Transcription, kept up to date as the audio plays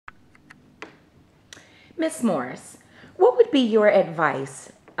Miss Morris, what would be your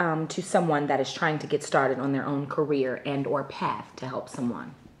advice to someone that is trying to get started on their own career and or path to help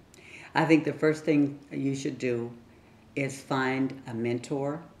someone? I think the first thing you should do is find a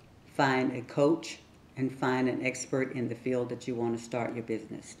mentor, find a coach, and find an expert in the field that you want to start your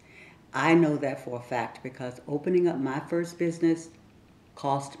business. I know that for a fact because opening up my first business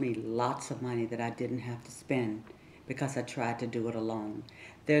cost me lots of money that I didn't have to spend because I tried to do it alone.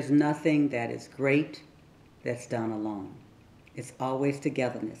 There's nothing that is great that's done alone. It's always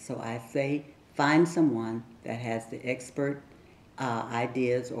togetherness. So I say find someone that has the expert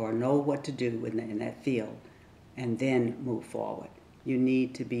ideas or know what to do in that field and then move forward. You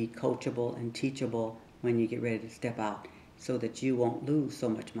need to be coachable and teachable when you get ready to step out so that you won't lose so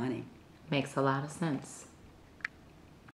much money. Makes a lot of sense.